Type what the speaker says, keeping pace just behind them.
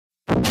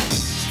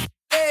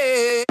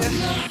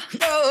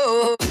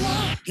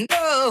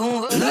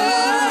No,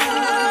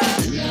 no,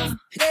 yeah,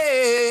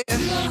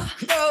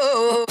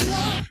 no,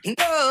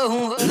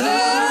 no,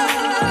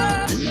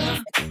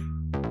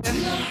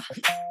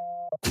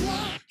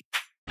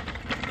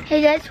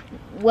 Hey guys,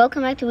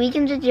 welcome back to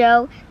Weekends with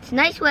Joe. It's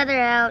nice weather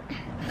out,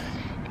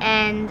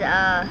 and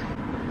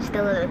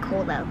still a little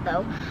cold out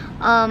though.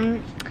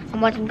 I'm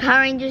watching Power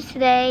Rangers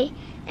today,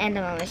 and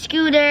I'm on my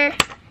scooter,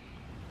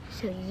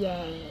 so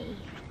yay.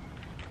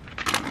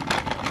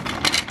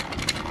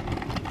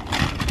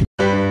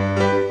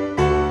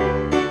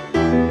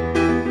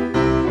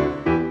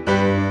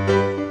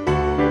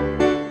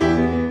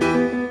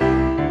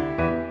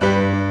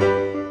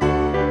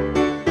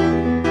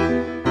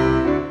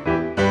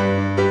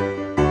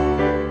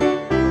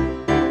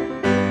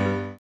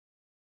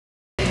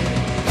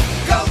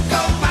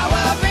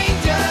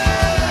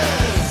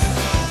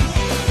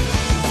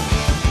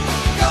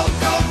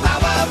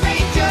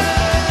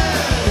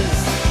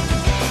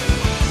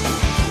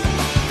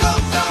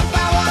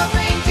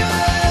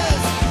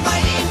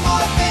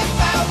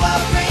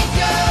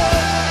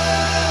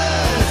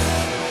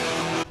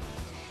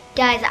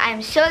 Guys,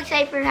 I'm so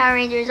excited for Power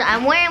Rangers.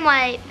 I'm wearing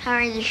my Power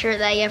Rangers shirt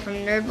that I get from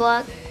Nerd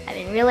Block. I've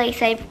been really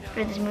excited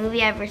for this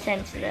movie ever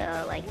since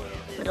the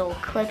little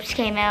clips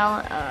came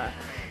out.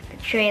 The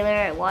trailer,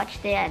 I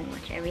watched it. I didn't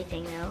watch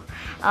everything though.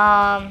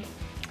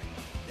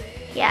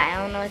 Yeah, I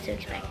don't know what to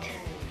expect.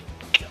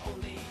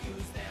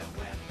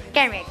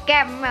 Get me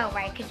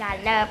over because I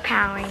love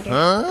Power Rangers.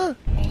 Huh?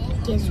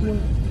 Guess what?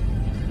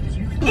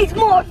 It's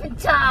morphin'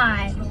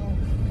 time!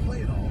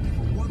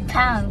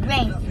 Power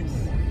Rangers.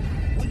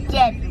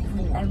 Together.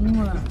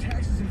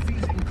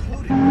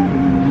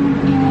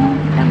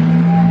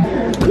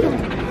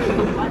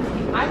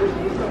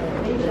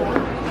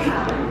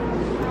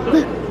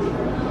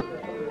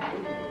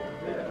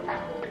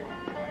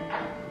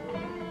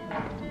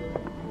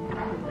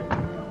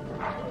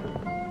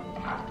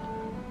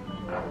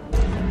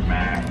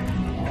 Mac,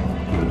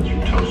 your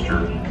toaster.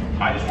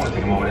 I just want to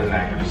take a moment as an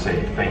actor to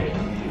say thank you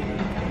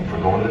for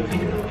going to the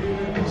theater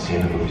and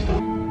seeing the movie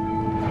still.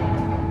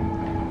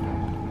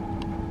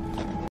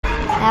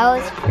 That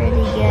was pretty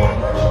good.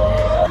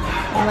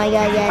 Oh my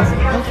god, guys.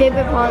 My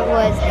favorite part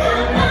was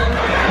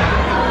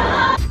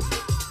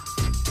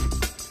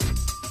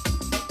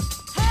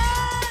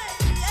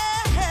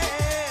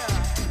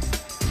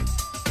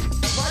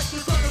Right to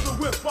the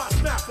whip, I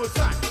snap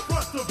attack.